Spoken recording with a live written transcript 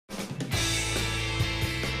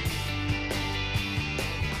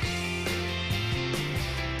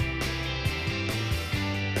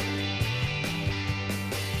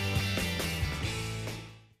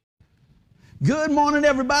Good morning,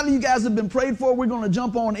 everybody. You guys have been prayed for. We're going to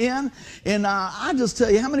jump on in. And I just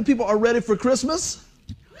tell you, how many people are ready for Christmas?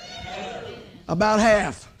 About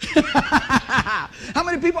half. How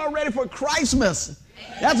many people are ready for Christmas?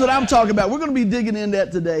 That's what I'm talking about. We're going to be digging in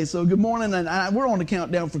that today. So good morning. And we're on the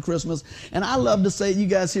countdown for Christmas. And I love to say, you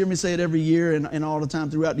guys hear me say it every year and all the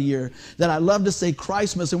time throughout the year, that I love to say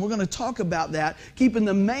Christmas. And we're going to talk about that, keeping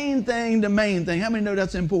the main thing the main thing. How many know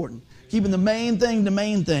that's important? Keeping the main thing the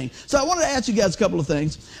main thing. So I wanted to ask you guys a couple of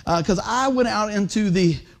things because I went out into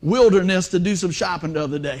the wilderness to do some shopping the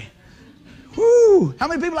other day. Whoo! How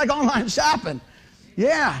many people like online shopping?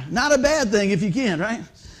 Yeah, not a bad thing if you can, right?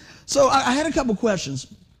 So I had a couple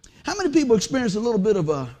questions. How many people experienced a little bit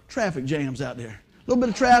of traffic jams out there? A little bit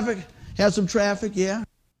of traffic? Had some traffic, yeah?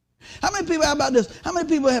 How many people, how about this? How many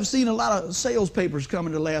people have seen a lot of sales papers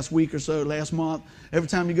coming the last week or so, last month? Every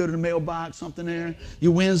time you go to the mailbox, something there.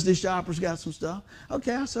 Your Wednesday shoppers got some stuff.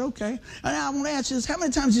 Okay, I said, okay. And I want to ask you this. How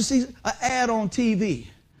many times you see an ad on TV?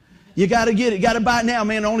 You got to get it. You got to buy it now,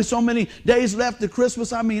 man. Only so many days left to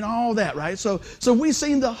Christmas. I mean, all that, right? So we've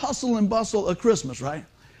seen the hustle and bustle of Christmas, right?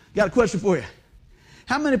 Got a question for you.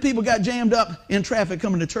 How many people got jammed up in traffic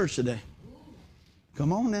coming to church today?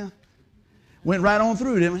 Come on now. Went right on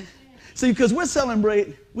through, didn't we? See, because we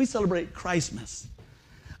celebrate Christmas,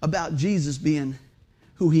 about Jesus being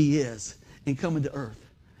who he is and coming to earth.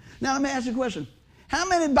 Now, let me ask you a question. How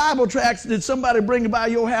many Bible tracts did somebody bring by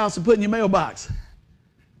your house and put in your mailbox?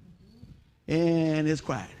 And it's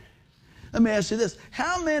quiet. Let me ask you this.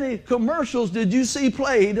 How many commercials did you see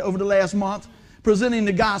played over the last month presenting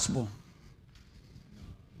the gospel?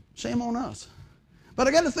 Shame on us. But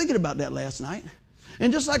I got to thinking about that last night.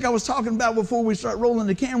 And just like I was talking about before we start rolling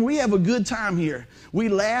the camera, we have a good time here. We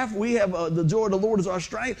laugh. We have the joy of the Lord is our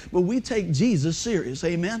strength, but we take Jesus serious.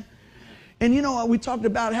 Amen. And you know, we talked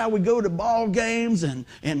about how we go to ball games and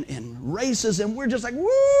races, and we're just like,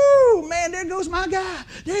 woo, man, there goes my guy.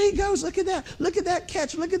 There he goes. Look at that. Look at that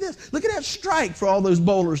catch. Look at this. Look at that strike for all those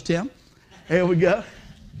bowlers, Tim. There we go.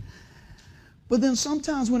 But then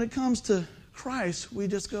sometimes when it comes to Christ, we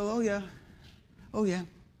just go, oh, yeah. Oh, yeah.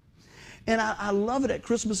 And I love it at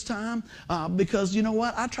Christmas time because, you know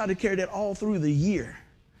what? I try to carry that all through the year.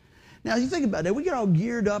 Now, you think about that. We get all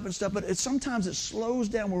geared up and stuff, but sometimes it slows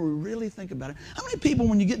down when we really think about it. How many people,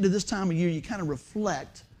 when you get to this time of year, you kind of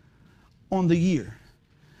reflect on the year?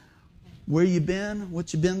 Where you've been,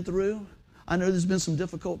 what you've been through? I know there's been some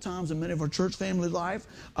difficult times in many of our church family life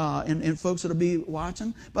and folks that will be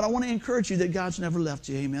watching, but I want to encourage you that God's never left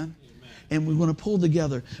you. Amen. And we want to pull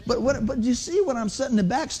together. But you see what I'm setting the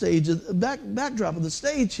backstage, backdrop of the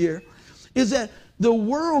stage here, is that the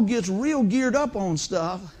world gets real geared up on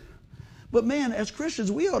stuff. But man, as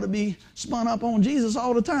Christians, we ought to be spun up on Jesus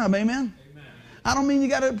all the time. Amen? Amen. I don't mean you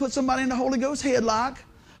got to put somebody in the Holy Ghost headlock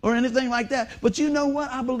or anything like that. But you know what?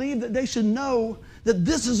 I believe that they should know that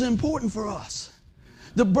this is important for us.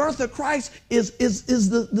 The birth of Christ is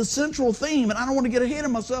the central theme. And I don't want to get ahead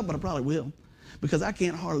of myself, but I probably will, because I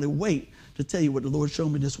can't hardly wait to tell you what the Lord showed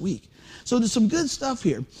me this week. So there's some good stuff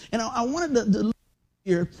here. And I wanted to look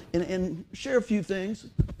here and share a few things.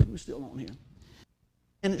 We're still on here.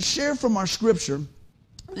 And share from our scripture.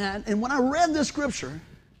 And when I read this scripture,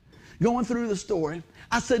 going through the story,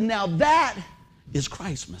 I said, now that is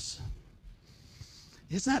Christmas.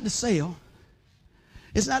 It's not the sale.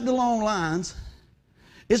 It's not the long lines.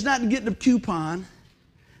 It's not to get the coupon.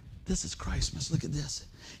 This is Christmas. Look at this.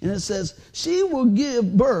 And it says, she will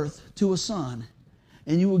give birth to a son,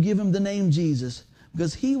 and you will give him the name Jesus,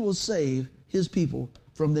 because he will save his people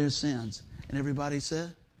from their sins. And everybody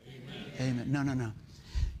said, amen. Amen. No.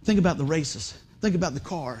 Think about the races. Think about the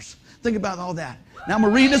cars. Think about all that. Now I'm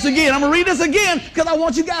going to read this again. I'm going to read this again because I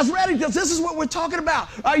want you guys ready, because this is what we're talking about.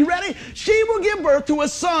 Are you ready? She will give birth to a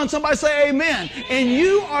son. Somebody say amen. And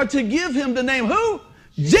you are to give him the name who?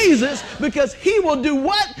 Jesus, because he will do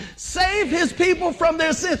what? Save his people from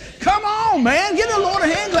their sins. Come on, man. Give the Lord a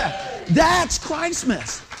hand clap. That's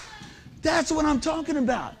Christmas. That's what I'm talking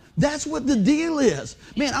about. That's what the deal is.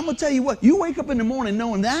 Man, I'm going to tell you what. You wake up in the morning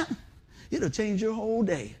knowing that, it'll change your whole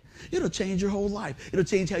day. It'll change your whole life. It'll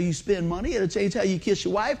change how you spend money. It'll change how you kiss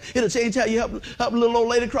your wife. It'll change how you help a little old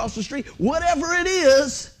lady across the street. Whatever it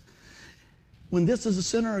is, when this is the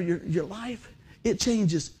center of your life, it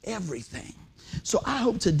changes everything. So I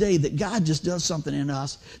hope today that God just does something in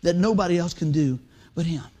us that nobody else can do but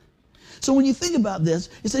him. So when you think about this,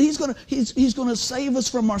 he said he's going to save us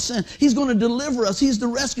from our sin. He's going to deliver us. He's the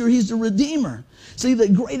rescuer. He's the redeemer. See, the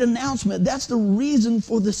great announcement, that's the reason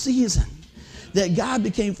for the season, that God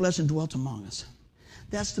became flesh and dwelt among us.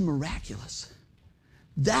 That's the miraculous.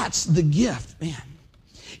 That's the gift, man.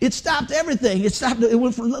 It stopped everything. It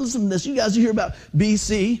went from, listen to this. You guys hear about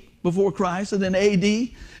BC, before Christ, and then AD,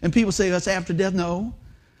 and people say that's after death. No,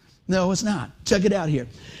 it's not. Check it out here.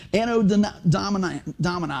 Anno Domini,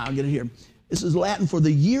 I'll get it here. This is Latin for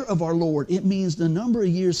the year of our Lord. It means the number of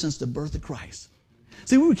years since the birth of Christ.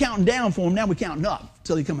 See, we were counting down for him. Now we're counting up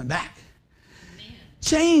till he's coming back. Amen.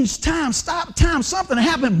 Change time, stop time, something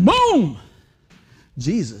happened. Boom!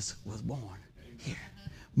 Jesus was born here.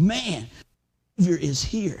 Man, Savior is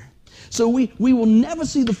here. So we will never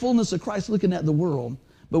see the fullness of Christ looking at the world,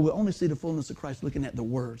 but we'll only see the fullness of Christ looking at the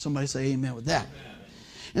Word. Somebody say amen with that. Amen.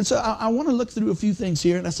 And so I want to look through a few things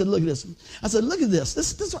here, and I said, look at this. I said, look at this.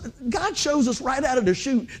 This God shows us right out of the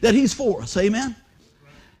chute that he's for us. Amen?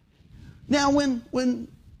 Now, when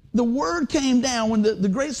the word came down, when the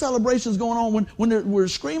great celebration is going on, when we're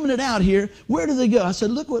screaming it out here, where did they go? I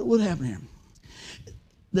said, look what happened here.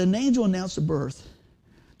 The angel announced the birth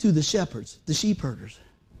to the shepherds, the sheep herders.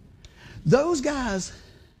 Those guys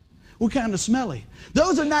were kind of smelly.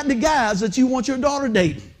 Those are not the guys that you want your daughter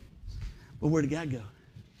dating. But where did God go?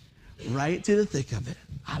 Right to the thick of it.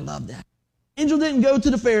 I love that. Angel didn't go to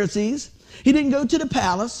the Pharisees. He didn't go to the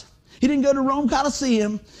palace. He didn't go to Rome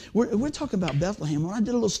Colosseum. We're talking about Bethlehem. When I did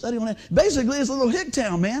a little study on that, basically it's a little hick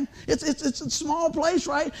town, man. It's a small place,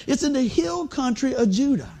 right? It's in the hill country of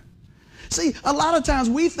Judah. See, a lot of times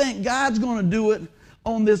we think God's going to do it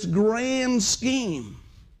on this grand scheme.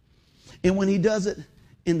 And when he does it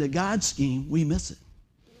in the God scheme, we miss it.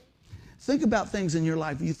 Think about things in your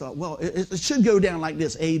life you thought, well, it should go down like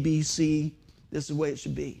this, A, B, C. This is the way it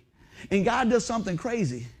should be. And God does something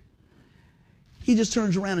crazy. He just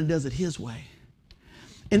turns around and does it his way.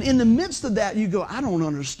 And in the midst of that, you go, I don't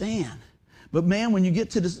understand. But man, when you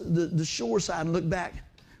get to the shore side and look back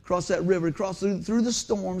across that river, across through the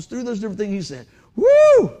storms, through those different things, you said,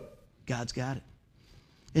 woo, God's got it.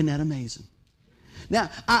 Isn't that amazing? Now,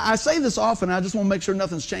 I say this often. I just want to make sure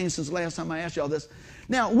nothing's changed since the last time I asked y'all this.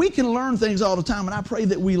 Now, we can learn things all the time, and I pray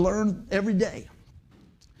that we learn every day.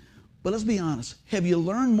 But let's be honest. Have you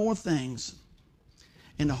learned more things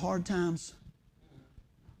in the hard times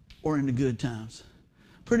or in the good times?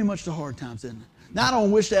 Pretty much the hard times, isn't it? Now, I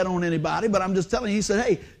don't wish that on anybody, but I'm just telling you, he said,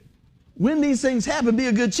 hey, when these things happen, be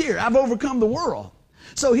of good cheer. I've overcome the world.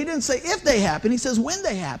 So he didn't say if they happen. He says when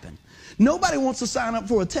they happen. Nobody wants to sign up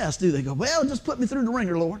for a test, do they? Go, well, just put me through the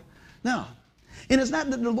ringer, Lord. No. And it's not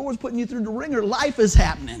that the Lord's putting you through the ringer. Life is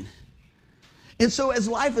happening. And so as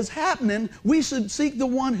life is happening, we should seek the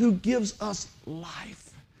one who gives us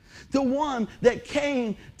life. The one that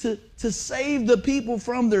came to save the people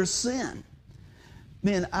from their sin.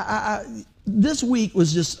 Man, this week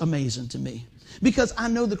was just amazing to me because I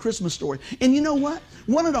know the Christmas story. And you know what?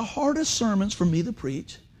 One of the hardest sermons for me to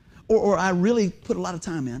preach, or I really put a lot of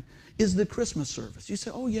time in, is the Christmas service. You say,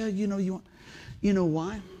 oh yeah, you know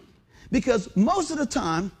why? Because most of the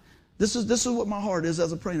time, this is what my heart is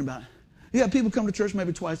as I'm praying about it. You have people come to church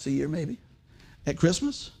maybe twice a year, maybe, at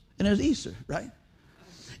Christmas and at Easter, right?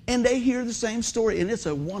 And they hear the same story, and it's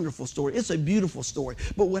a wonderful story. It's a beautiful story.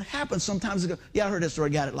 But what happens sometimes is, go, yeah, I heard that story,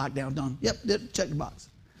 got it locked down, done. Yep, check the box.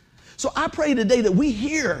 So I pray today that we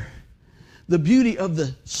hear the beauty of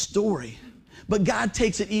the story, but God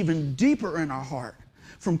takes it even deeper in our heart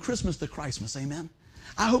from Christmas to Christmas, amen?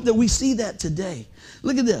 I hope that we see that today.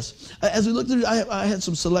 Look at this. As we look through, I had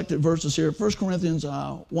some selected verses here. 1 Corinthians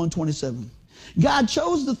 1:27. God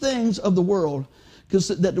chose the things of the world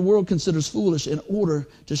that the world considers foolish in order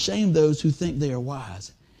to shame those who think they are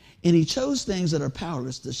wise. And he chose things that are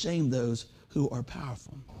powerless to shame those who are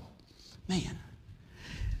powerful. Man.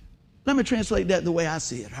 Let me translate that the way I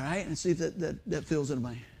see it, all right? And see if that fills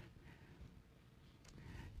anybody.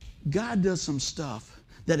 God does some stuff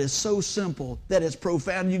that is so simple, that is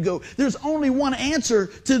profound. You go, there's only one answer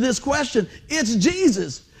to this question. It's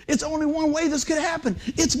Jesus. It's only one way this could happen.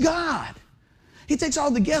 It's God. He takes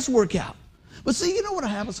all the guesswork out. But see, you know what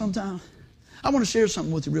happens sometimes? I want to share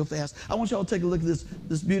something with you real fast. I want y'all to take a look at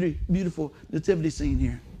this beautiful nativity scene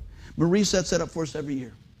here. Marie sets that up for us every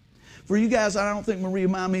year. For you guys, I don't think Marie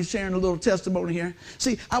mind me sharing a little testimony here.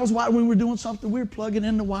 See, when we were doing something, we were plugging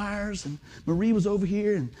in the wires, and Marie was over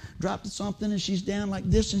here and dropped something, and she's down like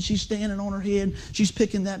this, and she's standing on her head. She's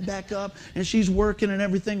picking that back up, and she's working and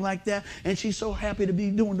everything like that, and she's so happy to be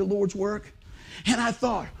doing the Lord's work. And I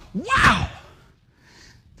thought, wow,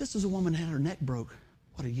 this is a woman that had her neck broke,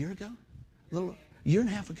 what, a year ago? A year and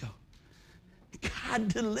a half ago. God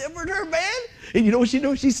delivered her, man. And you know what she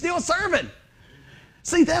knows? She's still serving.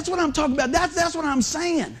 See, that's what I'm talking about. That's what I'm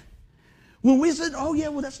saying. When we said, oh, yeah,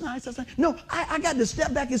 well, that's nice. No, I got to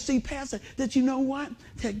step back and see past that you know what?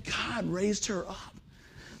 That God raised her up.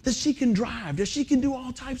 that she can drive, that she can do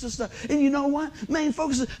all types of stuff. And you know what? Main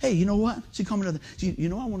focus is, hey, you know what? She called me you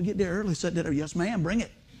know, I want to get there early. Said that, yes, ma'am, bring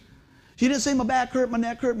it. She didn't say my back hurt, my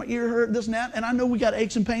neck hurt, my ear hurt, this and that. And I know we got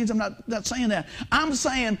aches and pains. I'm not saying that. I'm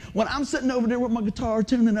saying when I'm sitting over there with my guitar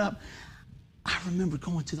tuning up, I remember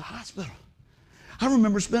going to the hospital. I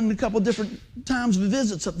remember spending a couple different times of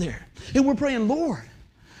visits up there. And we're praying, Lord,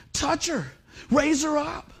 touch her, raise her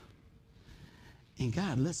up. And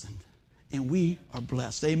God listened. And we are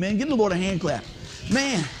blessed. Amen. Give the Lord a hand clap.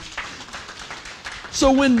 Man.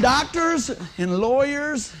 So when doctors and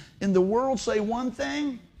lawyers in the world say one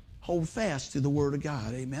thing, hold fast to the Word of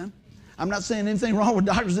God. Amen. I'm not saying anything wrong with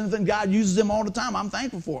doctors, anything. God uses them all the time. I'm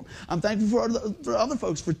thankful for them. I'm thankful for other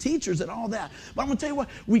folks, for teachers and all that. But I'm going to tell you what,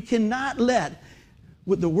 we cannot let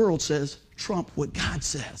what the world says trump what God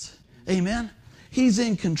says. Amen. He's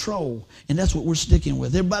in control, and that's what we're sticking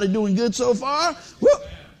with. Everybody doing good so far? Woo!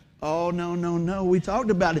 Oh, no. We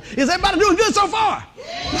talked about it. Is everybody doing good so far?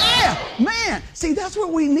 Yeah, man. See, that's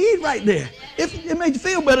what we need right there. It made you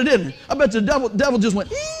feel better, didn't it? I bet the devil just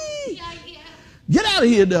went, ee! Get out of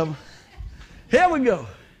here, devil. Here we go.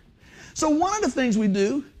 So one of the things we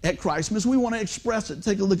do at Christmas, we want to express it.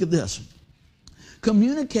 Take a look at this.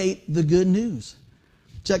 Communicate the good news.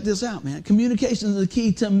 Check this out, man. Communication is the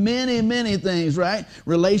key to many, many things, right?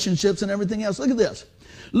 Relationships and everything else. Look at this.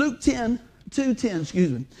 Luke 2:10,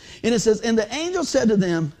 And it says, and the angel said to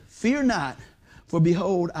them, fear not, for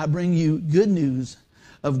behold, I bring you good news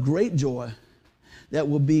of great joy that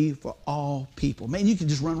will be for all people. Man, you can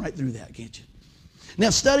just run right through that, can't you? Now,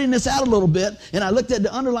 studying this out a little bit, and I looked at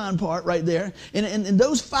the underlined part right there, and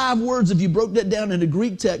those 5 words, if you broke that down in the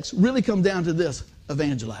Greek text, really come down to this: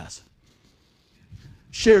 evangelize.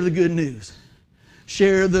 Share the good news.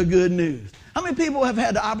 Share the good news. How many people have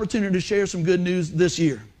had the opportunity to share some good news this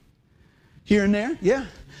year? Here and there? Yeah.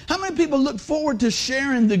 How many people look forward to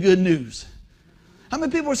sharing the good news? How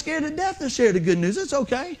many people are scared to death to share the good news? It's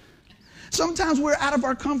okay. Sometimes we're out of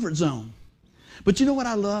our comfort zone. But you know what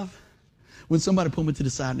I love? When somebody pull me to the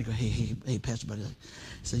side and they go, hey, Pastor Buddy, I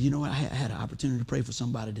said, you know what? I had an opportunity to pray for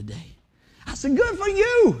somebody today. I said, good for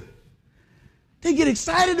you. They get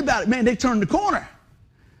excited about it. Man, they turn the corner.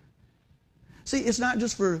 See, it's not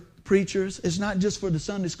just for preachers. It's not just for the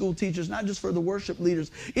Sunday school teachers. Not just for the worship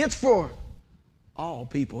leaders. It's for all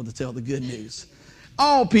people to tell the good news.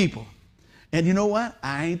 All people. And you know what?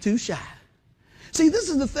 I ain't too shy. See, this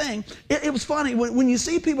is the thing. It was funny. When you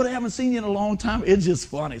see people that haven't seen you in a long time, it's just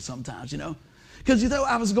funny sometimes, you know. Because, you know,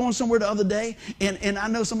 I was going somewhere the other day, and I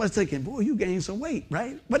know somebody's thinking, boy, you gained some weight,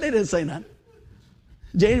 right? But they didn't say nothing.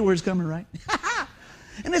 January's coming, right?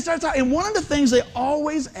 And they start talking. And one of the things they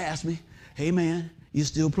always ask me, hey, man, you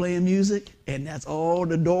still playing music? And that's all,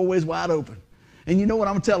 the doorway's wide open. And you know what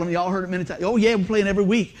I'm telling them? Y'all heard it many times. Oh, yeah, we're playing every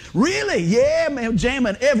week. Really? Yeah, man,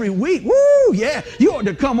 jamming every week. Woo, yeah. You ought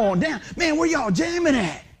to come on down. Man, where y'all jamming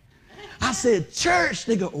at? I said, church.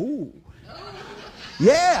 They go, ooh.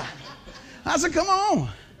 Yeah. I said, come on.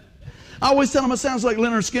 I always tell them it sounds like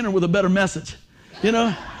Leonard Skinner with a better message. You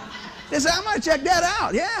know? They say, I might check that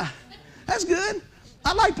out. Yeah. That's good.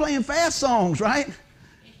 I like playing fast songs, right?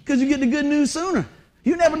 Because you get the good news sooner.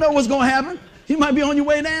 You never know what's going to happen. You might be on your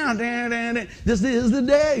way down. This is the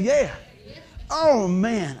day. Yeah. Oh,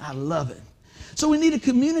 man, I love it. So we need to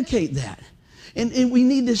communicate that. And we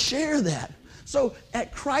need to share that. So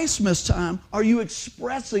at Christmas time, are you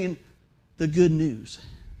expressing the good news?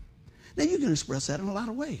 Now, you can express that in a lot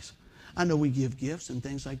of ways. I know we give gifts and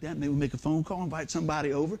things like that. Maybe we make a phone call, invite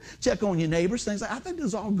somebody over, check on your neighbors, things like that. I think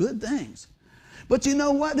those are all good things. But you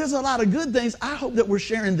know what? There's a lot of good things. I hope that we're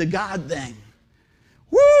sharing the God thing.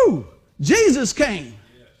 Woo! Jesus came.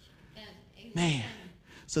 Man,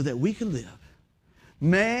 so that we can live.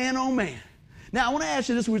 Man, oh man. Now, I want to ask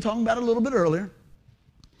you this. We were talking about it a little bit earlier.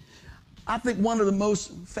 I think one of the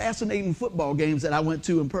most fascinating football games that I went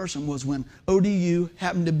to in person was when ODU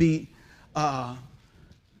happened to beat the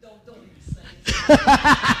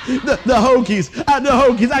Hokies. The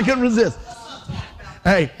Hokies. I couldn't resist.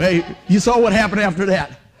 Hey, you saw what happened after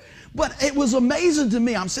that. But it was amazing to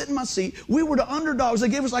me. I'm sitting in my seat. We were the underdogs. They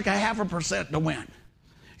gave us like 0.5% to win.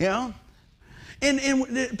 You know?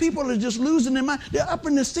 And people are just losing their mind. They're up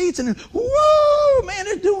in the seats and, whoa, man,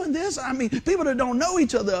 they're doing this. I mean, people that don't know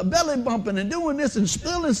each other are belly bumping and doing this and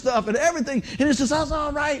spilling stuff and everything. And it's just, that's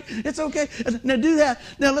all right. It's okay. Now do that.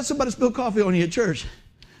 Now let somebody spill coffee on you at church.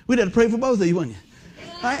 We'd have to pray for both of you, wouldn't you?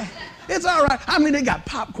 Right? It's all right. I mean, they got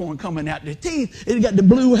popcorn coming out their teeth. They got the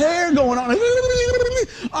blue hair going on.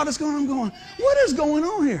 All this going on. I'm going, what is going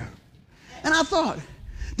on here? And I thought,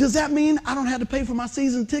 does that mean I don't have to pay for my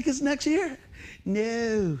season tickets next year?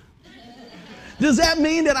 No. Does that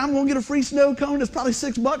mean that I'm going to get a free snow cone that's probably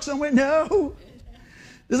 $6 somewhere? No.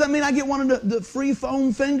 Does that mean I get one of the free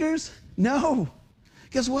foam fingers? No.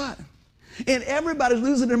 Guess what? And everybody's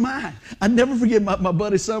losing their mind. I never forget my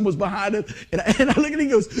buddy's son was behind it, and I look at him and he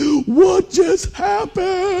goes, what just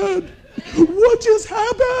happened? What just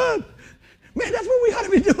happened? Man, that's what we ought to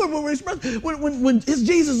be doing when it's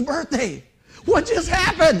Jesus' birthday. What just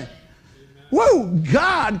happened? Whoa,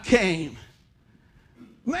 God came.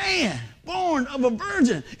 Man, born of a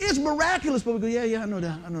virgin. It's miraculous. But we go, yeah, I know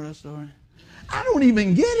that story. I don't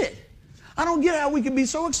even get it. I don't get how we can be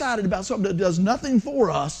so excited about something that does nothing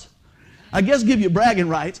for us. I guess give you bragging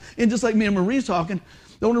rights. And just like me and Marie's talking,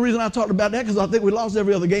 the only reason I talked about that because I think we lost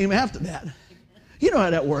every other game after that. You know how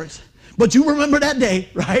that works. But you remember that day,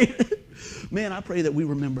 right? Man, I pray that we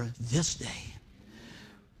remember this day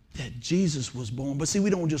that Jesus was born. But see, we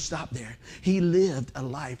don't just stop there. He lived a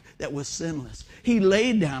life that was sinless. He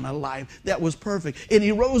laid down a life that was perfect. And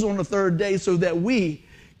he rose on the third day so that we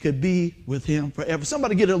could be with him forever.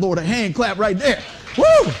 Somebody give the Lord a hand clap right there.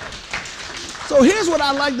 Woo! So here's what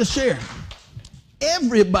I like to share.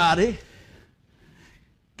 Everybody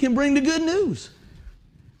can bring the good news.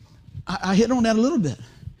 I hit on that a little bit.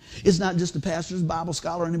 It's not just the pastor's Bible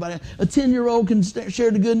scholar or anybody. A 10-year-old can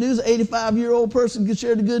share the good news. An 85-year-old person can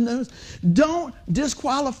share the good news. Don't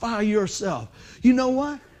disqualify yourself. You know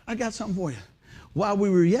what? I got something for you. While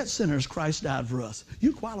we were yet sinners, Christ died for us.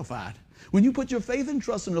 You qualified. When you put your faith and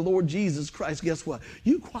trust in the Lord Jesus Christ, guess what?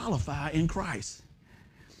 You qualify in Christ.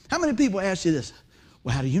 How many people ask you this?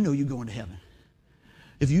 Well, how do you know you're going to heaven?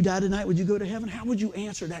 If you die tonight, would you go to heaven? How would you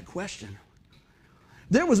answer that question?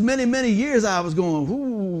 There was many, many years I was going,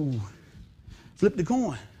 ooh, flip the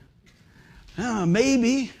coin.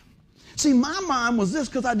 Maybe. See, my mind was this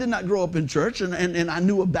because I did not grow up in church and I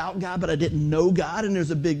knew about God, but I didn't know God, and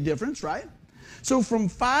there's a big difference, right? So from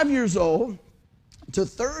 5 years old to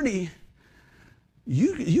 30,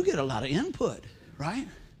 you get a lot of input, right?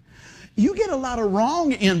 You get a lot of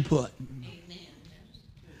wrong input. Amen.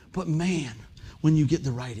 But man, when you get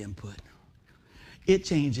the right input, it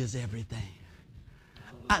changes everything.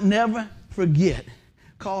 I never forget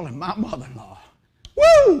calling my mother-in-law.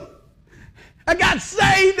 Woo! I got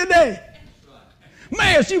saved today.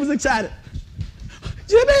 Man, she was excited.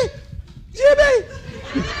 Jimmy!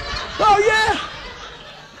 Oh, yeah.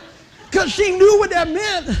 Because she knew what that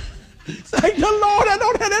meant. Thank the Lord, I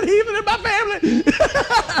don't have that heathen in my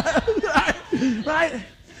family. Right?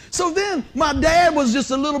 So then my dad was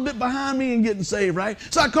just a little bit behind me in getting saved, right?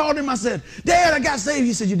 So I called him. I said, Dad, I got saved.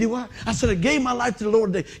 He said, you did what? I said, I gave my life to the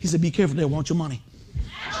Lord today. He said, be careful, they want your money.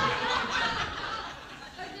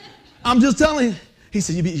 I'm just telling you. He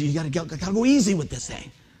said, you got to go easy with this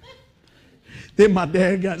thing. Then my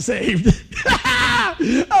dad got saved.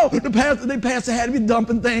 Oh, the pastor had to be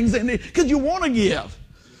dumping things in there because you want to give.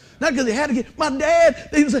 Not because they had to give. My dad,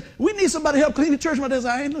 they would say, we need somebody to help clean the church. My dad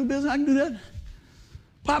said, I ain't no business. I can do that.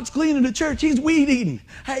 Pop's cleaning the church. He's weed eating.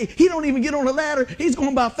 Hey, he don't even get on the ladder. He's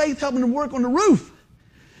going by faith, helping them work on the roof.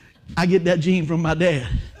 I get that gene from my dad.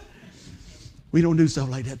 We don't do stuff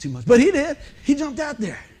like that too much. But he did. He jumped out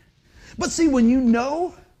there. But see, when you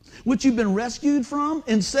know what you've been rescued from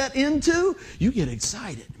and set into, you get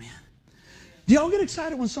excited, man. Do y'all get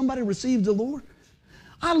excited when somebody receives the Lord?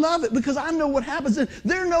 I love it because I know what happens.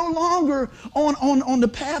 They're no longer on the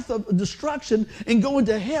path of destruction and going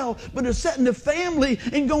to hell, but they're setting the family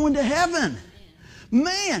and going to heaven.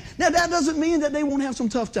 Man, now that doesn't mean that they won't have some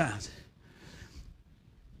tough times.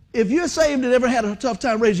 If you're saved and ever had a tough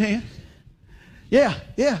time, raise your hand.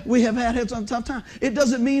 Yeah, we have had some tough time. It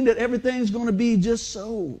doesn't mean that everything's going to be just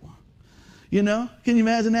so. You know, can you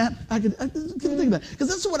imagine that? I can think about it. Because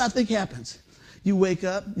that's what I think happens. You wake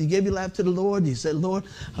up, you gave your life to the Lord, you said, Lord,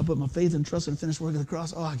 I put my faith and trust in the finished work of the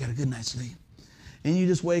cross. Oh, I got a good night's sleep. And you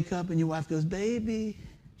just wake up and your wife goes, baby,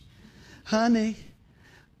 honey,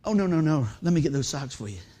 oh, no, let me get those socks for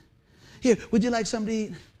you. Here, would you like something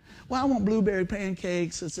to eat? Well, I want blueberry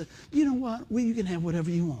pancakes. I said, you know what? Well, you can have whatever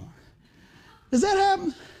you want. Does that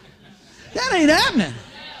happen? That ain't happening.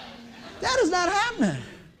 That is not happening.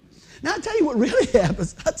 Now, I'll tell you what really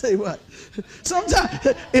happens. I'll tell you what.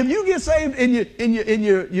 Sometimes, if you get saved and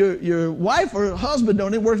your wife or husband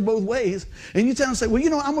don't, it works both ways. And you tell them, say, well, you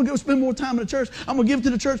know, I'm going to go spend more time in the church. I'm going to give to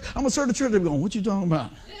the church. I'm going to serve the church. They're going, what you talking about?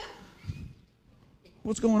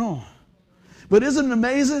 What's going on? But isn't it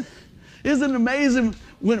amazing? Isn't it amazing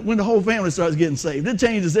when the whole family starts getting saved? It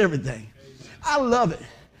changes everything. I love it.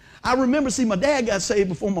 I remember, my dad got saved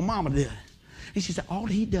before my mama did. And she said, all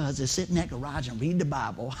he does is sit in that garage and read the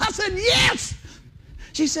Bible. I said, yes.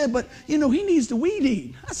 She said, but, you know, he needs to weed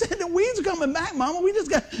eat. I said, the weeds are coming back, Mama.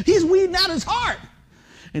 He's weeding out his heart.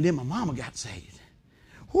 And then my mama got saved.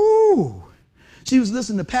 Whoo! She was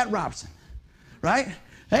listening to Pat Robertson, right?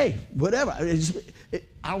 Hey, whatever.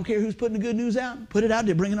 I don't care who's putting the good news out. Put it out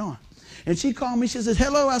there. Bring it on. And she called me. She says,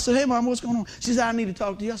 hello. I said, hey, Mom, what's going on? She said, I need to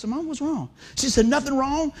talk to you. I said, Mom, what's wrong? She said, nothing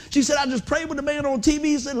wrong. She said, I just prayed with the man on TV.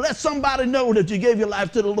 He said, let somebody know that you gave your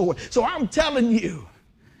life to the Lord. So I'm telling you,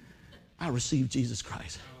 I received Jesus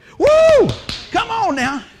Christ. Woo! Come on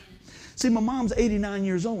now. See, my mom's 89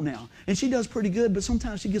 years old now, and she does pretty good, but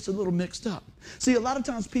sometimes she gets a little mixed up. See, a lot of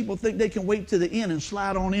times people think they can wait to the end and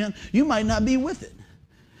slide on in. You might not be with it.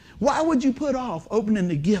 Why would you put off opening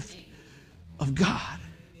the gift of God?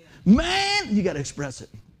 Man, you got to express it.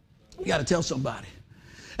 You got to tell somebody.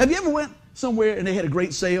 Have you ever went somewhere and they had a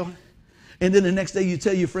great sale, and then the next day you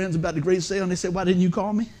tell your friends about the great sale, and they say, why didn't you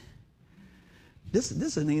call me? This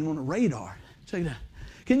ain't even on the radar. Check it out.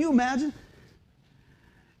 Can you imagine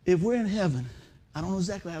if we're in heaven? I don't know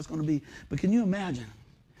exactly how it's going to be, but can you imagine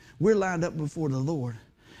we're lined up before the Lord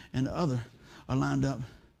and the other are lined up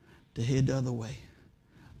to head the other way?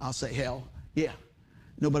 I'll say, hell, yeah.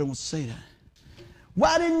 Nobody wants to say that.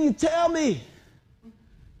 Why didn't you tell me?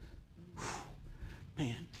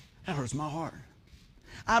 Man, that hurts my heart.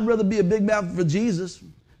 I'd rather be a big mouth for Jesus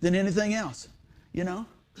than anything else, you know?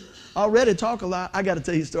 I already talk a lot. I got to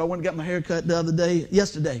tell you a story. I went and got my hair cut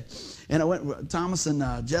yesterday. And I went with Thomas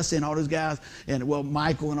and Jesse and all those guys, and well,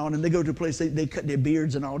 Michael and all them. They go to a place, they cut their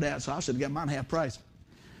beards and all that, so I should have got mine half price.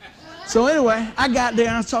 So anyway, I got there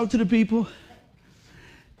and I talked to the people.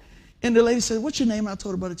 And the lady said, what's your name? I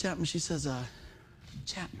told her Brother Chapman. She says,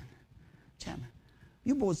 Chapman.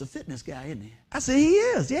 Your boy's a fitness guy, isn't he? I said, he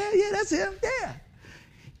is. Yeah, that's him. Yeah.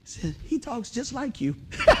 He said, he talks just like you.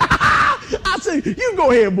 I said, you go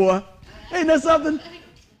ahead, boy. Ain't that something?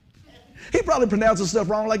 He probably pronounces stuff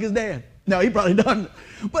wrong like his dad. No, he probably doesn't.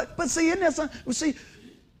 But see, isn't that something? See,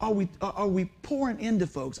 are we pouring into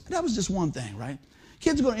folks? That was just one thing, right?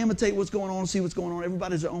 Kids are going to imitate what's going on, see what's going on.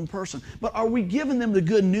 Everybody's their own person. But are we giving them the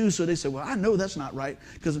good news so they say, well, I know that's not right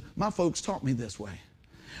because my folks taught me this way.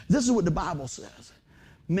 This is what the Bible says.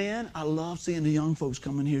 Man, I love seeing the young folks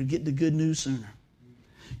come in here and get the good news sooner.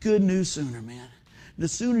 Good news sooner, man. The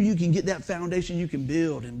sooner you can get that foundation, you can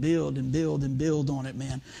build and build and build and build on it,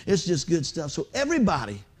 man. It's just good stuff. So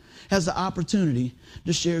everybody has the opportunity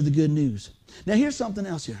to share the good news. Now, here's something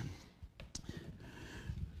else here.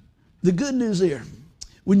 The good news here.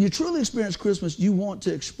 When you truly experience Christmas, you want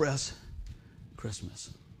to express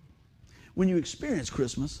Christmas. When you experience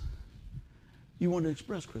Christmas, you want to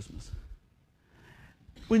express Christmas.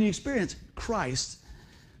 When you experience Christ,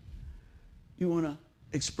 you want to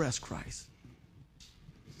express Christ.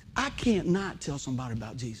 I can't not tell somebody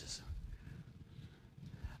about Jesus.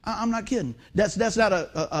 I'm not kidding. That's not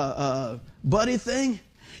a buddy thing.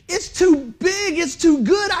 It's too big. It's too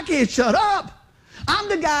good. I can't shut up. I'm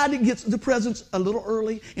the guy that gets the presents a little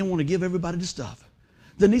early and want to give everybody the stuff.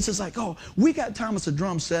 The niece is like, oh, we got Thomas a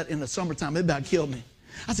drum set in the summertime. It about killed me.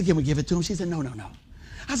 I said, can we give it to him? She said, no.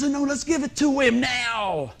 I said, no, let's give it to him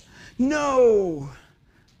now. No.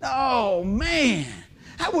 Oh, man.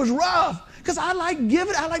 That was rough. Because I like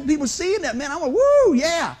giving. I like people seeing that, man. I'm like, woo,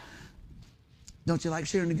 yeah. Don't you like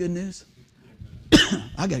sharing the good news?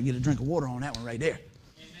 I got to get a drink of water on that one right there.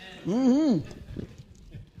 Mm-hmm.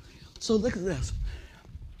 So look at this.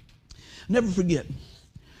 Never forget.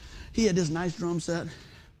 He had this nice drum set.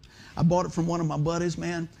 I bought it from one of my buddies,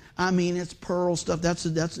 man. I mean, it's pearl stuff. That's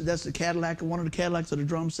the Cadillac, one of the Cadillacs of the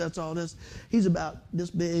drum sets, all this. He's about this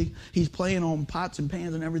big. He's playing on pots and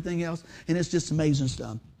pans and everything else, and it's just amazing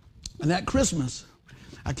stuff. And that Christmas,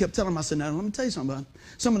 I kept telling him, I said, now let me tell you something, bud.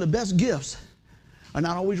 Some of the best gifts are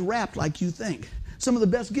not always wrapped like you think. Some of the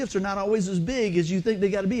best gifts are not always as big as you think they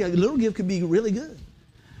got to be. A little gift could be really good.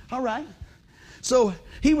 All right. So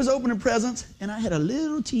he was opening presents, and I had a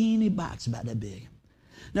little teeny box about that big.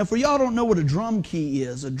 Now, for y'all don't know what a drum key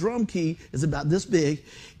is, a drum key is about this big,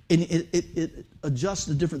 and it adjusts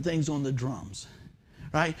the different things on the drums,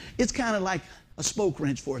 right? It's kind of like a spoke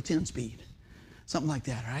wrench for a 10-speed, something like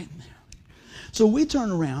that, right? So we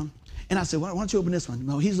turned around, and I said, why don't you open this one?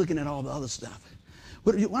 No, he's looking at all the other stuff.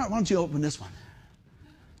 Why don't you open this one?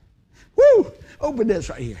 Woo! Open this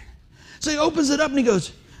right here. So he opens it up, and he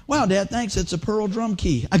goes, wow, Dad, thanks. It's a pearl drum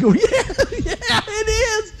key. I go, yeah,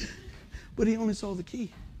 it is. But he only saw the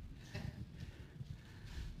key.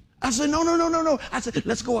 I said, no. I said,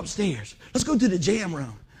 let's go upstairs. Let's go to the jam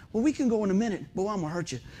room. Well, we can go in a minute. Boy, I'm going to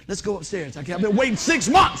hurt you. Let's go upstairs. I've been waiting 6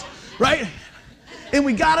 months, right? And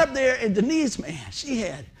we got up there, and Denise, man, she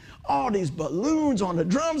had all these balloons on the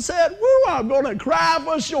drum set. Woo, I'm going to cry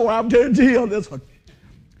for sure. I'm telling you on this one.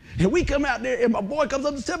 And we come out there, and my boy comes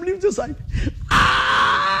up to step, and he was just like,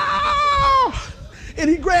 ah! And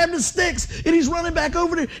he grabbed his sticks and he's running back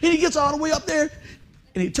over there and he gets all the way up there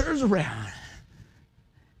and he turns around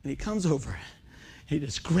and he comes over and he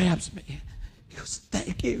just grabs me. He goes,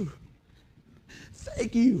 thank you.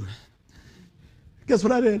 Thank you. Guess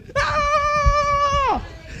what I did? Ah!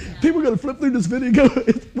 People are going to flip through this video and go,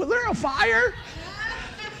 was there a fire?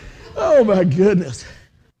 Oh my goodness.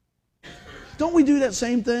 Don't we do that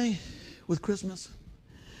same thing with Christmas?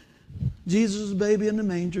 Jesus is a baby in the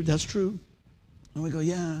manger. That's true. And we go,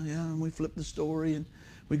 yeah, and we flip the story and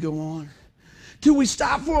we go on. Do we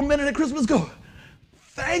stop for a minute at Christmas and go,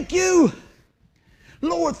 thank you.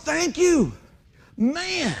 Lord, thank you.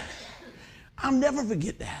 Man, I'll never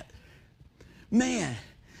forget that. Man,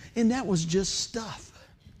 and that was just stuff.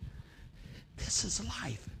 This is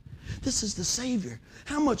life. This is the Savior.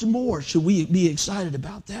 How much more should we be excited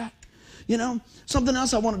about that? You know, something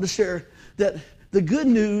else I wanted to share, that the good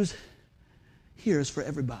news here is for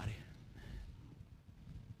everybody.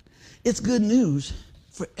 It's good news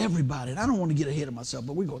for everybody. And I don't want to get ahead of myself,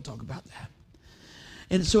 but we're going to talk about that.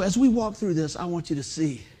 And so as we walk through this, I want you to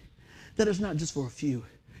see that it's not just for a few,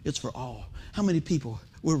 it's for all. How many people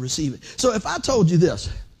will receive it? So if I told you this,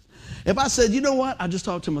 if I said, you know what, I just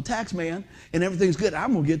talked to my tax man and everything's good,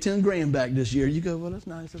 I'm going to get 10 grand back this year. You go, well, that's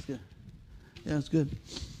nice, that's good. Yeah, that's good.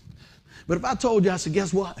 But if I told you, I said,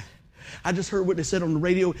 guess what? I just heard what they said on the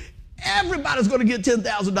radio. Everybody's going to get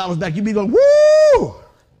 $10,000 back. You'd be going, woo!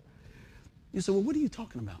 You say, well, what are you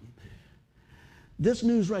talking about? This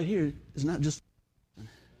news right here is not just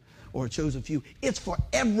or a chosen few. It's for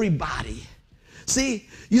everybody. See,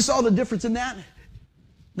 you saw the difference in that?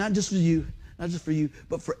 Not just for you,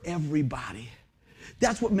 but for everybody.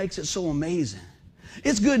 That's what makes it so amazing.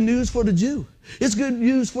 It's good news for the Jew. It's good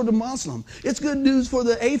news for the Muslim. It's good news for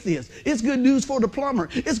the atheist. It's good news for the plumber.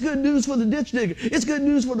 It's good news for the ditch digger. It's good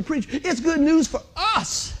news for the preacher. It's good news for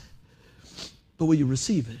us. But will you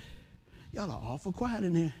receive it? Y'all are awful quiet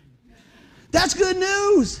in here. That's good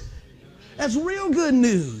news. That's real good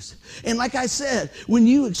news. And like I said, when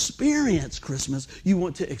you experience Christmas, you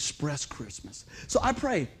want to express Christmas. So I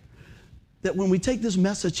pray that when we take this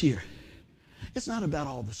message here, it's not about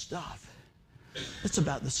all the stuff. It's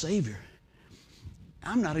about the Savior.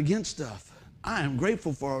 I'm not against stuff. I am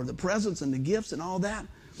grateful for the presents and the gifts and all that.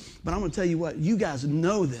 But I'm going to tell you what, you guys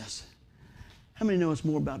know this. How many know it's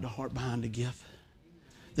more about the heart behind the gift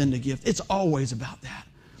than the gift? It's always about that.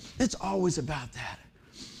 It's always about that.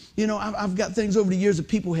 You know, I've got things over the years that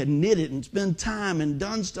people had knitted and spent time and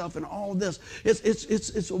done stuff and all this.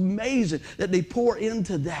 It's amazing that they pour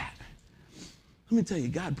into that. Let me tell you,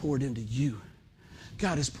 God poured into you.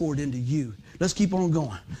 God has poured into you. Let's keep on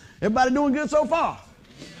going. Everybody doing good so far?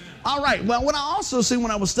 All right. Well, what I also see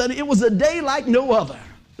when I was studying, it was a day like no other.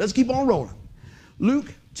 Let's keep on rolling.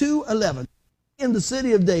 Luke 2:11. In the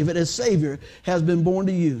city of David, a Savior has been born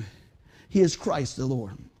to you. He is Christ the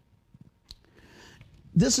Lord.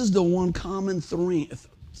 This is the one common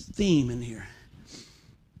theme in here.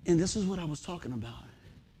 And this is what I was talking about.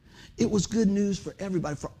 It was good news for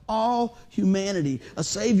everybody, for all humanity. A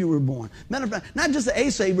Savior was born. Matter of fact, not just a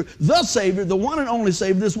Savior, the one and only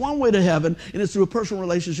Savior. There's one way to heaven, and it's through a personal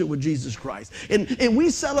relationship with Jesus Christ. And we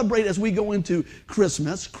celebrate as we go into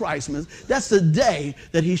Christmas. That's the day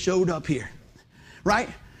that he showed up here, right?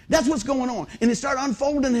 That's what's going on. And he started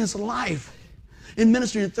unfolding his life in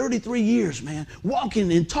ministry in 33 years, man,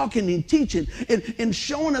 walking and talking and teaching and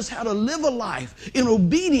showing us how to live a life in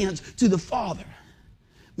obedience to the Father.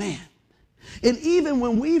 Man. And even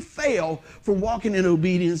when we fail from walking in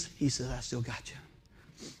obedience, he said, I still got you.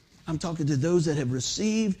 I'm talking to those that have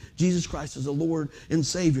received Jesus Christ as the Lord and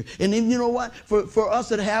Savior. And then you know what? For us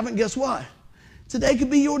that haven't, guess what? Today could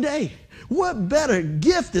be your day. What better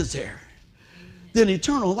gift is there than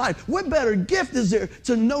eternal life? What better gift is there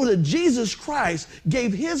to know that Jesus Christ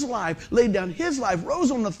gave his life, laid down his life,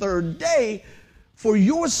 rose on the third day for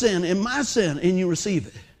your sin and my sin, and you receive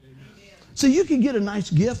it. So you can get a nice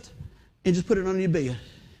gift and just put it under your bed.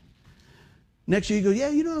 Next year you go, yeah,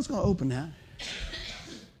 you know I was going to open that.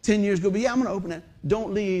 10 years go, but yeah, I'm going to open that.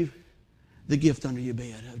 Don't leave the gift under your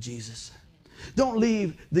bed of Jesus. Don't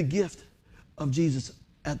leave the gift of Jesus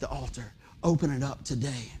at the altar. Open it up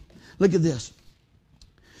today. Look at this.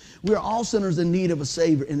 We're all sinners in need of a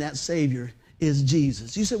Savior, and that Savior is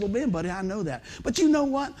Jesus. You say, well, man, buddy, I know that. But you know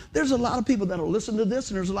what? There's a lot of people that will listen to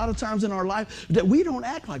this, and there's a lot of times in our life that we don't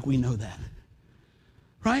act like we know that.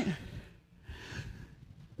 Right?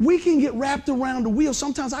 We can get wrapped around the wheel.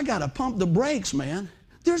 Sometimes I got to pump the brakes, man.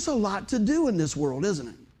 There's a lot to do in this world, isn't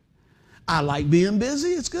it? I like being busy.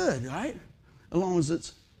 It's good, right? As long as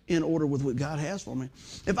it's in order with what God has for me.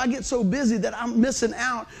 If I get so busy that I'm missing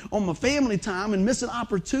out on my family time and missing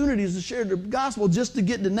opportunities to share the gospel just to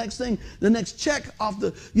get the next thing, the next check off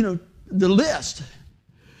the list.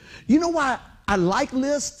 You know why I like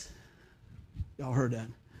lists? Y'all heard that.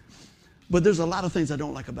 But there's a lot of things I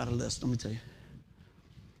don't like about a list, let me tell you.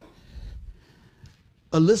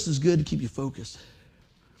 A list is good to keep you focused.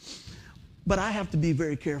 But I have to be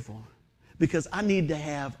very careful because I need to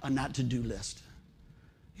have a not to do list.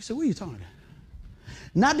 You say, what are you talking about?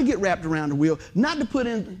 Not to get wrapped around the wheel, not to put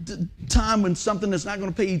in time when something that's not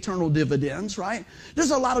going to pay eternal dividends, right? There's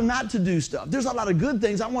a lot of not to do stuff. There's a lot of good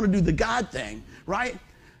things. I want to do the God thing, right?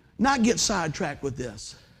 Not get sidetracked with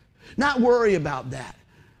this. Not worry about that,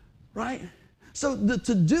 right? So the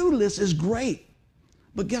to-do list is great.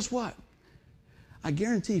 But guess what? I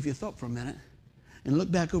guarantee if you thought for a minute and look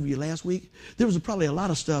back over your last week, there was probably a lot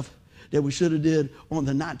of stuff that we should have did on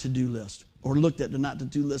the not to-do list or looked at the not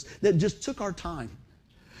to-do list that just took our time,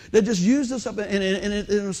 that just used us up, and it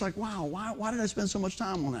was like, wow, why did I spend so much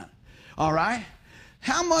time on that? All right?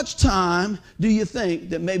 How much time do you think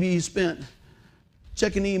that maybe you spent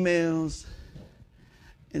checking emails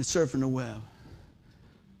and surfing the web?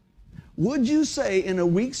 Would you say in a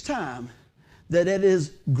week's time that it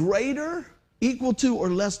is greater, equal to, or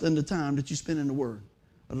less than the time that you spend in the Word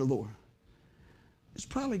of the Lord? It's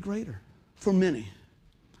probably greater for many.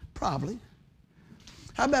 Probably.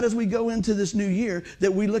 How about as we go into this new year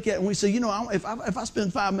that we look at and we say, if I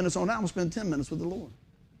spend 5 minutes on that, I'm going to spend 10 minutes with the Lord.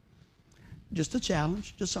 Just a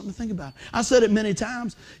challenge, just something to think about. I said it many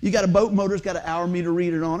times. You got a boat motor, it's got an hour meter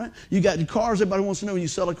reader on it. You got cars, everybody wants to know when you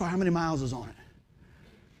sell a car, how many miles is on it?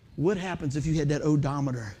 What happens if you had that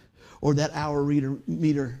odometer or that hour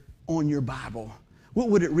meter on your Bible? What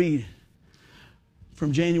would it read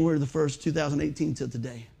from January the 1st, 2018 till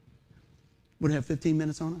today? Would it have 15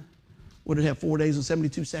 minutes on it? Would it have 4 days and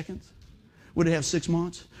 72 seconds? Would it have 6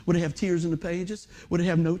 months? Would it have tears in the pages? Would it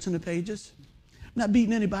have notes in the pages? I'm not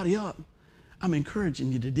beating anybody up. I'm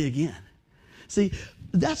encouraging you to dig in. See,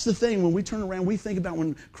 that's the thing. When we turn around, we think about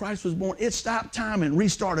when Christ was born. It stopped time and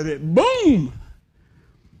restarted it. Boom!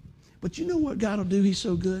 But you know what God will do? He's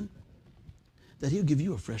so good that he'll give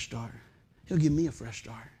you a fresh start. He'll give me a fresh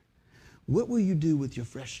start. What will you do with your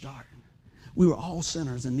fresh start? We were all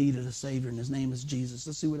sinners and needed a Savior, and his name is Jesus.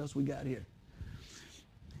 Let's see what else we got here.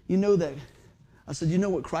 You know that, I said, you know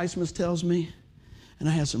what Christmas tells me? And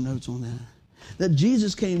I have some notes on that. That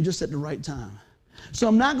Jesus came just at the right time. So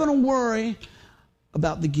I'm not going to worry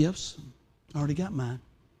about the gifts. I already got mine.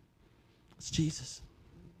 It's Jesus.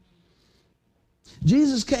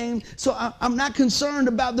 Jesus came, so I'm not concerned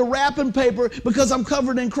about the wrapping paper because I'm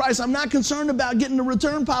covered in Christ. I'm not concerned about getting the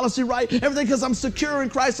return policy right, everything because I'm secure in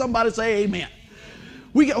Christ. Somebody say amen.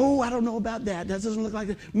 We go, I don't know about that. That doesn't look like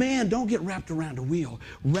that. Man, don't get wrapped around a wheel.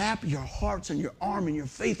 Wrap your hearts and your arm and your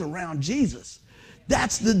faith around Jesus.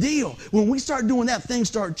 That's the deal. When we start doing that, things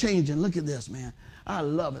start changing. Look at this, man. I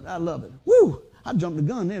love it. I love it. Woo! I jumped the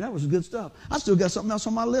gun there. That was good stuff. I still got something else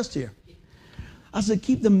on my list here. I said,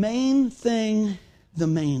 keep the main thing the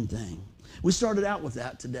main thing. We started out with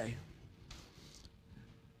that today.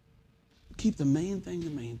 Keep the main thing the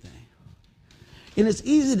main thing. And it's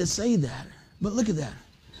easy to say that, but look at that.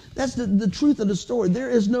 That's the truth of the story. There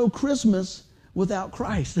is no Christmas without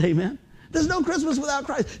Christ. Amen. There's no Christmas without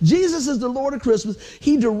Christ. Jesus is the Lord of Christmas.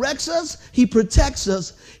 He directs us, he protects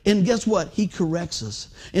us, and guess what? He corrects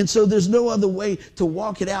us. And so there's no other way to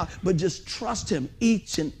walk it out but just trust him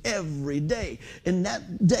each and every day. And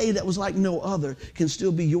that day that was like no other can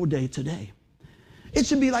still be your day today. It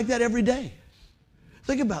should be like that every day.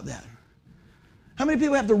 Think about that. How many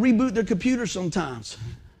people have to reboot their computer sometimes?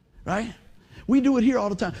 Right? We do it here all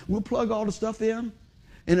the time. We'll plug all the stuff in,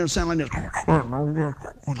 and it'll sound like this.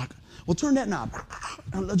 Well, turn that knob.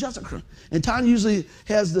 Adjust it. And Tanya usually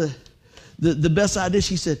has the best idea.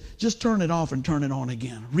 She said, just turn it off and turn it on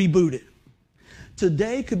again. Reboot it.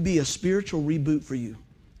 Today could be a spiritual reboot for you.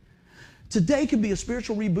 Today could be a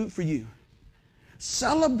spiritual reboot for you.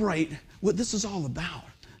 Celebrate what this is all about.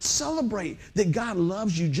 Celebrate that God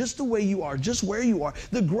loves you just the way you are, just where you are.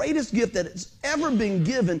 The greatest gift that has ever been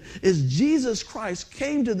given is Jesus Christ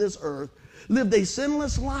came to this earth, lived a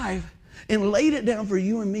sinless life, and laid it down for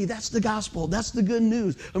you and me. That's the gospel. That's the good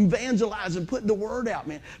news. Evangelizing, putting the word out,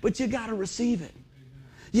 man. But you got to receive it.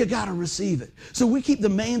 You got to receive it. So we keep the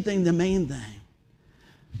main thing the main thing.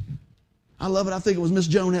 I love it. I think it was Miss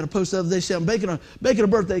Joan had a post the other day saying, I'm baking a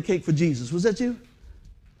birthday cake for Jesus. Was that you?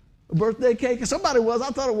 A birthday cake? Somebody was.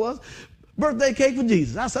 I thought it was. Birthday cake for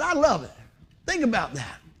Jesus. I said, I love it. Think about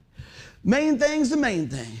that. Main thing's the main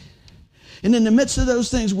thing. And in the midst of those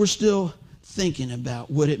things, we're still thinking about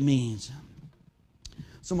what it means.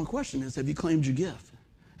 So my question is, have you claimed your gift?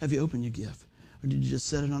 Have you opened your gift? Or did you just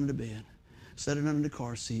set it under the bed, set it under the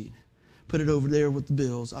car seat, put it over there with the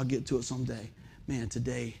bills? I'll get to it someday. Man,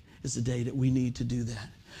 today is the day that we need to do that.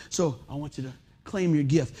 So I want you to claim your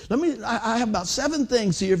gift. I have about 7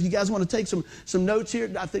 things here. If you guys want to take some notes here,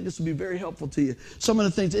 I think this will be very helpful to you. Some of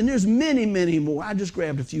the things, and there's many, many more. I just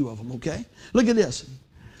grabbed a few of them, okay? Look at this.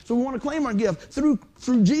 So we want to claim our gift. Through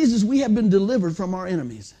Jesus, we have been delivered from our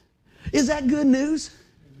enemies. Is that good news?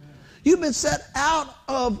 Amen. You've been set out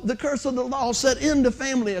of the curse of the law, set in the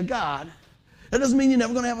family of God. That doesn't mean you're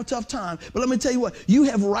never going to have a tough time. But let me tell you what, you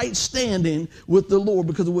have right standing with the Lord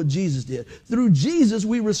because of what Jesus did. Through Jesus,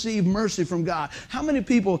 we receive mercy from God. How many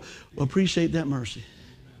people appreciate that mercy?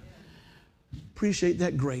 Appreciate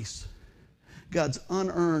that grace. God's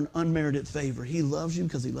unearned, unmerited favor. He loves you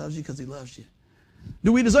because he loves you because he loves you.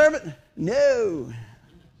 Do we deserve it? No.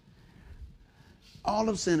 All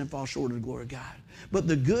have sinned and fall short of the glory of God. But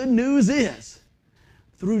the good news is,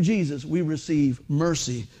 through Jesus, we receive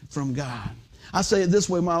mercy from God. I say it this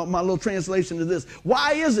way, my little translation of this.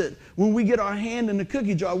 Why is it when we get our hand in the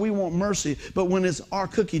cookie jar, we want mercy, but when it's our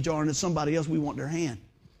cookie jar and it's somebody else, we want their hand?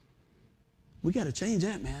 We got to change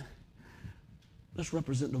that, man. Let's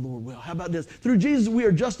represent the Lord well. How about this? Through Jesus, we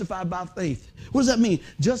are justified by faith. What does that mean?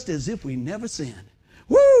 Just as if we never sinned.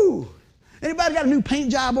 Woo! Anybody got a new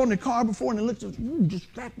paint job on their car before and it looks just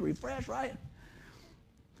factory fresh, right?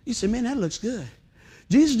 You say, man, that looks good.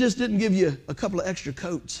 Jesus just didn't give you a couple of extra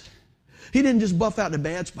coats. He didn't just buff out the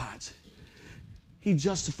bad spots. He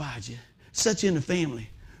justified you, set you in the family,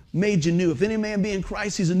 made you new. If any man be in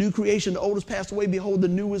Christ, he's a new creation. The old has passed away. Behold, the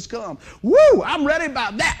new has come. Woo! I'm ready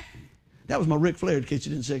about that. That was my Ric Flair, in case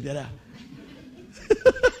you didn't check that out.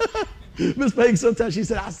 Miss Peggy, sometimes she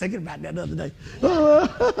said, I was thinking about that the other day.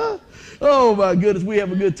 Oh, my goodness, we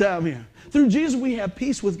have a good time here. Through Jesus, we have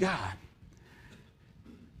peace with God.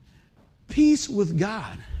 Peace with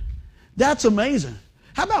God. That's amazing.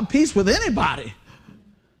 How about peace with anybody?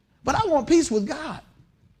 But I want peace with God.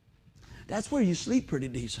 That's where you sleep pretty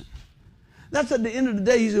decent. That's at the end of the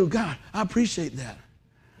day, you say, God, I appreciate that.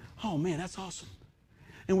 Oh, man, that's awesome.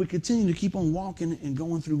 And we continue to keep on walking and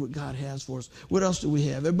going through what God has for us. What else do we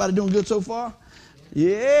have? Everybody doing good so far?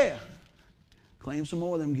 Yeah. Claim some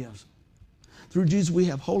more of them gifts. Through Jesus, we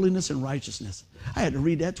have holiness and righteousness. I had to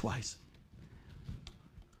read that twice.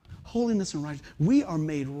 Holiness and righteousness. We are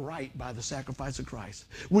made right by the sacrifice of Christ.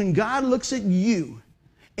 When God looks at you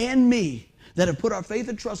and me that have put our faith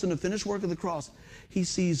and trust in the finished work of the cross, he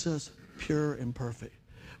sees us pure and perfect.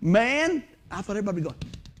 Man, I thought everybody would be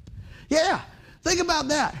going, yeah, think about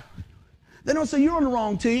that. They don't say you're on the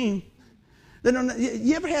wrong team. They don't.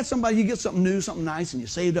 You ever had somebody, you get something new, something nice, and you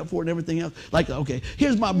saved up for it and everything else? Like, okay,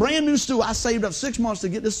 here's my brand new stool. I saved up 6 months to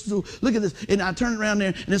get this stool. Look at this. And I turn it around there,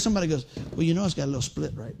 and then somebody goes, well, you know, it's got a little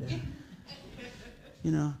split right there.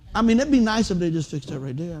 You know, I mean, it'd be nice if they just fixed that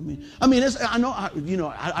right there. I mean, it's, I know,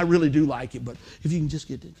 I really do like it, but if you can just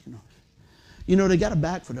get it, you know, they got a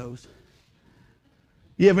back for those.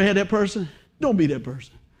 You ever had that person? Don't be that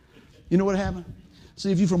person. You know what happened?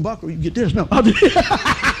 See, if you're from Buckle, you get this. No,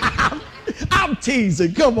 I'm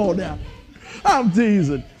teasing. Come on now. I'm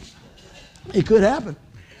teasing. It could happen.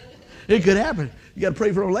 It could happen. You got to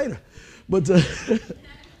pray for them later. But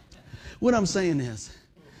what I'm saying is,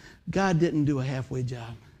 God didn't do a halfway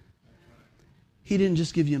job. He didn't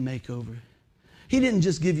just give you a makeover. He didn't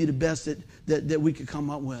just give you the best that we could come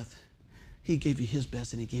up with. He gave you his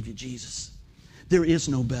best, and he gave you Jesus. There is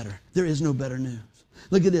no better. There is no better news.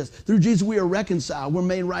 Look at this. Through Jesus, we are reconciled. We're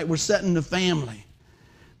made right. We're set in the family.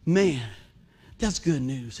 Man, that's good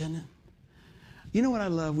news, isn't it? You know what I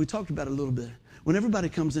love? We talked about it a little bit. When everybody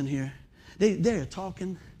comes in here, they're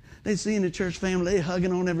talking. They see in the church family, they're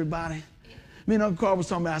hugging on everybody. Me and Uncle Carl was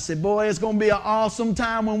talking about, I said, boy, it's going to be an awesome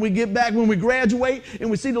time when we get back, when we graduate and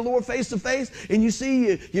we see the Lord face to face, and you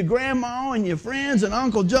see your grandma and your friends and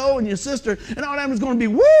Uncle Joe and your sister, and all that is going to be,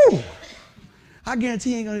 woo! I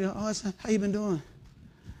guarantee you ain't going to go, oh, how you been doing?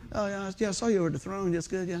 Oh, yeah, I saw you over at the throne. That's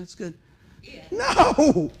good. Yeah, that's good. Yeah.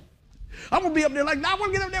 No! I'm going to be up there like, I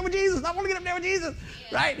want to get up there with Jesus. I want to get up there with Jesus.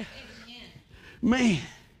 Yeah. Right? Amen. Man.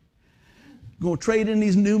 Going to trade in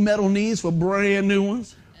these new metal knees for brand new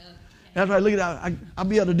ones. Okay. That's right. Look at that. I'll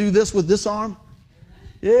be able to do this with this arm.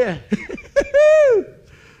 Yeah.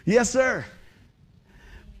 Yes, sir.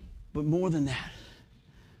 But more than that,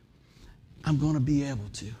 I'm going to be able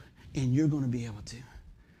to, and you're going to be able to,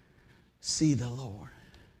 see the Lord.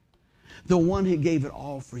 The one who gave it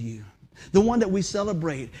all for you. The one that we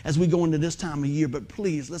celebrate as we go into this time of year. But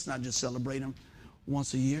please, let's not just celebrate him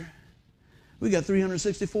once a year. We got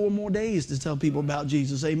 364 more days to tell people about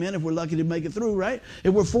Jesus. Amen. If we're lucky to make it through, right?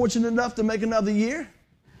 If we're fortunate enough to make another year.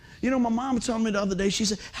 You know, my mom was telling me the other day, she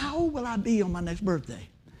said, how old will I be on my next birthday?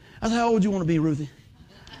 I said, how old do you want to be, Ruthie?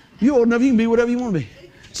 You old enough, you can be whatever you want to be.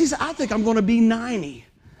 She said, I think I'm going to be 90.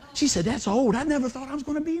 She said, that's old. I never thought I was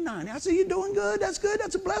going to be 90. I said, you're doing good. That's good.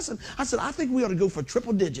 That's a blessing. I said, I think we ought to go for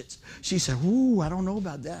triple digits. She said, ooh, I don't know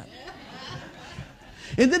about that.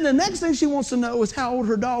 And then the next thing she wants to know is how old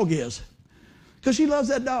her dog is, because she loves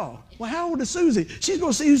that dog. Well, how old is Susie? She's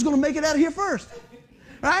going to see who's going to make it out of here first,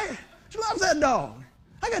 right? She loves that dog.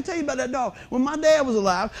 I got to tell you about that dog. When my dad was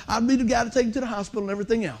alive, I'd be the guy to take him to the hospital and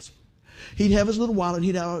everything else. He'd have his little wallet.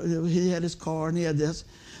 He had his car, and he had this.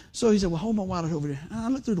 So he said, well, hold my wallet over there. And I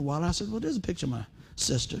looked through the wallet. I said, well, there's a picture of my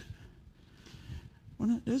sister.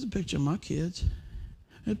 Well, there's a picture of my kids.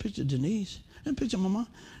 There's a picture of Denise. There's a picture of my mom.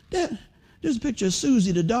 Dad, there's a picture of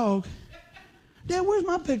Susie, the dog. Dad, where's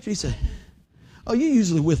my picture? He said, oh, you're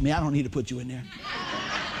usually with me. I don't need to put you in there.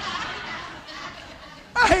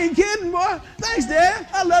 I ain't kidding, boy. Thanks, Dad.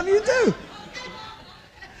 I love you, too.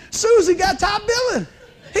 Susie got top billing.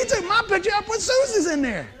 He took my picture. I put Susie's in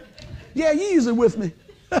there. Yeah, you're usually with me.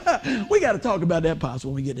 We got to talk about that, Pops,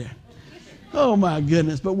 when we get there. Oh, my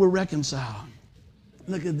goodness. But we're reconciled.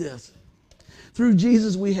 Look at this. Through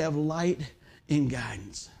Jesus, we have light and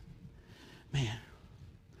guidance. Man.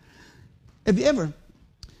 Have you ever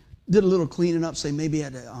did a little cleaning up, say maybe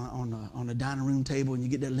on a dining room table, and you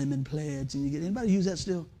get that lemon pledge, and you get, anybody use that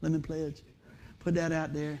still? Lemon pledge? Put that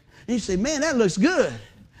out there. And you say, man, that looks good.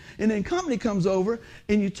 And then company comes over,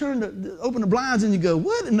 and you open the blinds, and you go,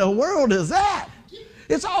 what in the world is that?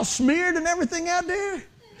 It's all smeared and everything out there.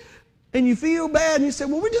 And you feel bad, and you say,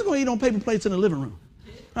 well, we're just going to eat on paper plates in the living room.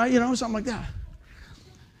 Right? You know, something like that.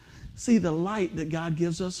 See, the light that God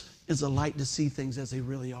gives us is a light to see things as they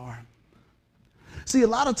really are. See, a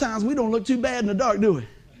lot of times we don't look too bad in the dark, do we?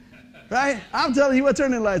 Right? I'm telling you what,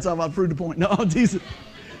 turn them lights off. I'll prove the point. No, Jesus.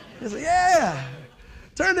 He said, yeah.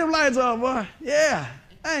 Turn them lights off, boy. Yeah.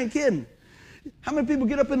 I ain't kidding. How many people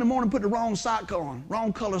get up in the morning and put the wrong sock on,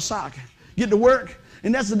 wrong color sock, get to work,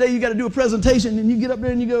 and that's the day you got to do a presentation, and you get up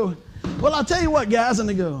there and you go, well, I'll tell you what, guys, and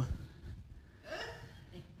they go,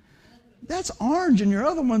 that's orange and your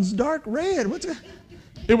other one's dark red. What's that?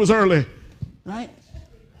 It was early. Right?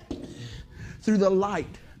 Through the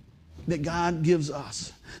light that God gives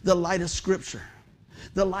us, the light of Scripture,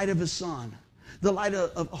 the light of His Son, the light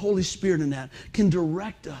of Holy Spirit in that can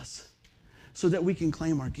direct us so that we can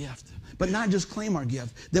claim our gift. But not just claim our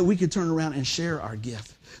gift, that we can turn around and share our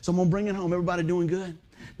gift. So I'm going to bring it home. Everybody doing good?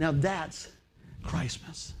 Now that's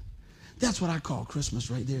Christmas. That's what I call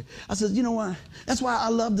Christmas right there. I said, you know what? That's why I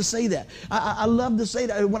love to say that. I love to say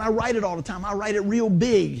that. When I write it all the time, I write it real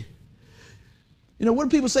big. You know, what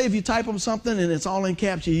do people say if you type them something and it's all in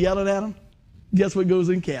caps, you yell it at them? Guess what goes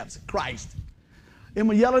in caps? Christ.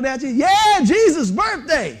 Am I yelling at you? Yeah, Jesus'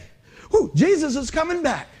 birthday. Whew, Jesus is coming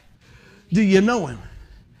back. Do you know Him?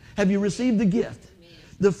 Have you received the gift?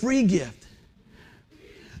 The free gift.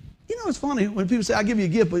 You know, it's funny when people say, I'll give you a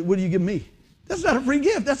gift, but what do you give me? That's not a free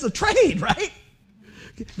gift. That's a trade, right?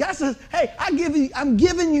 God says, hey, I'm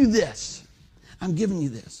giving you this. I'm giving you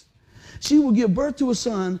this. She will give birth to a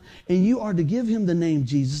son, and you are to give him the name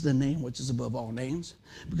Jesus, the name which is above all names,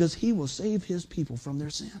 because He will save His people from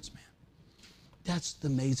their sins, man. That's the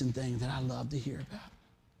amazing thing that I love to hear about.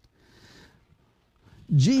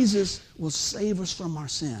 Jesus will save us from our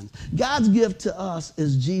sins. God's gift to us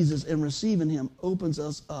is Jesus, and receiving Him opens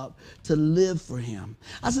us up to live for Him.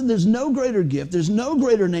 I said there's no greater gift, there's no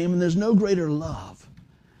greater name, and there's no greater love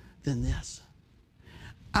than this.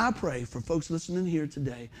 I pray for folks listening here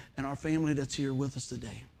today and our family that's here with us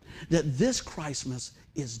today that this Christmas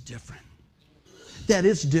is different. That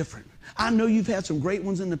it's different. I know you've had some great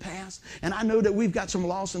ones in the past, and I know that we've got some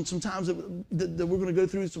loss and some times that we're going to go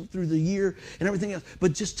through the year and everything else.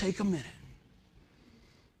 But just take a minute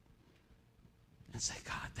and say,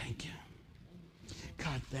 God, thank you.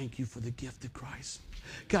 God, thank you for the gift of Christ.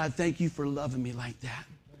 God, thank you for loving me like that.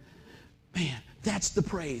 Man, that's the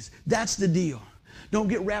praise. That's the deal. Don't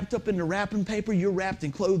get wrapped up in the wrapping paper. You're wrapped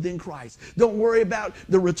and clothed in Christ. Don't worry about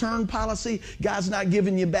the return policy. God's not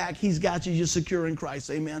giving you back. He's got you. You're secure in Christ.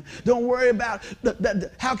 Amen. Don't worry about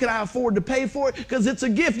how can I afford to pay for it? Because it's a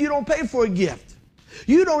gift. You don't pay for a gift.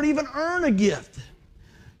 You don't even earn a gift.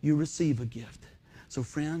 You receive a gift. So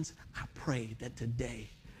friends, I pray that today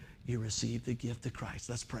you receive the gift of Christ.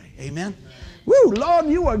 Let's pray. Amen. Woo, Lord,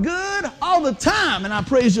 you are good all the time, and I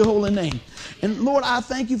praise your holy name. And Lord, I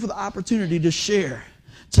thank you for the opportunity to share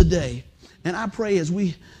today. And I pray as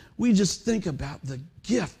we just think about the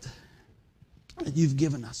gift that you've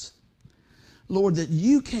given us. Lord, that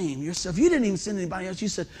you came yourself. You didn't even send anybody else. You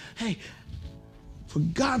said, hey, for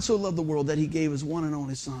God so loved the world that He gave His one and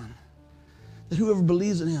only Son, that whoever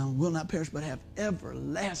believes in him will not perish but have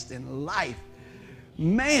everlasting life.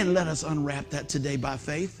 Man, let us unwrap that today by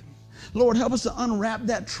faith. Lord, help us to unwrap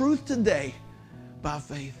that truth today by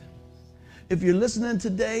faith. If you're listening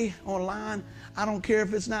today online, I don't care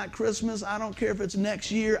if it's not Christmas. I don't care if it's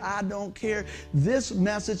next year. I don't care. This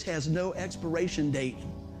message has no expiration date.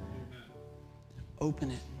 Open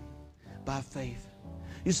it by faith.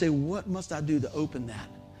 You say, what must I do to open that?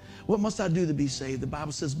 What must I do to be saved? The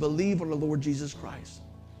Bible says, believe on the Lord Jesus Christ.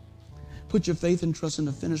 Put your faith and trust in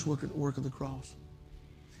the finished work of the cross.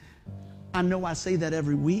 I know I say that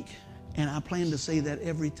every week, and I plan to say that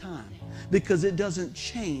every time because it doesn't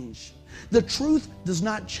change. The truth does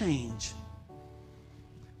not change,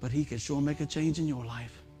 but he can sure make a change in your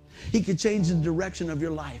life. He can change the direction of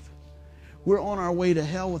your life. We're on our way to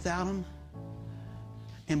hell without him,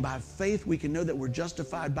 and by faith we can know that we're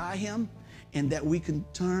justified by him and that we can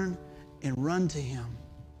turn and run to him.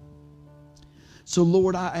 So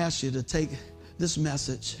Lord, I ask you to take this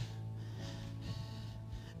message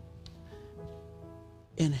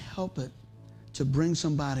and help it to bring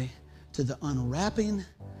somebody to the unwrapping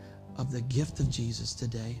of the gift of Jesus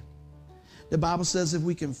today. The Bible says if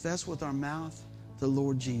we confess with our mouth the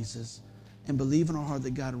Lord Jesus and believe in our heart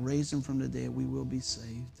that God raised him from the dead, we will be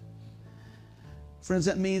saved. Friends,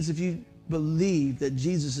 that means if you believe that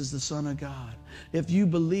Jesus is the Son of God, if you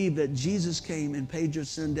believe that Jesus came and paid your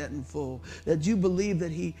sin debt in full, that you believe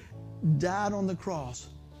that he died on the cross,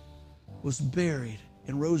 was buried,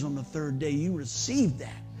 and rose on the third day, you receive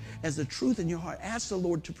that as the truth in your heart. Ask the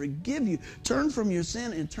Lord to forgive you. Turn from your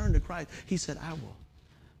sin and turn to Christ. He said, I will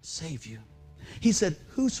save you. He said,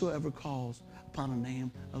 whosoever calls upon the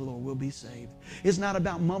name of the Lord will be saved. It's not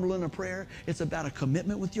about mumbling a prayer. It's about a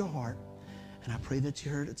commitment with your heart. And I pray that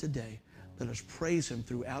you heard it today. Let us praise him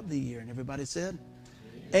throughout the year. And everybody said,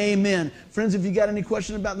 Amen. Friends, if you got any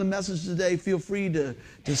question about the message today, feel free to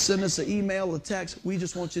send us an email, a text. We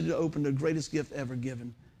just want you to open the greatest gift ever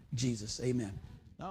given, Jesus. Amen.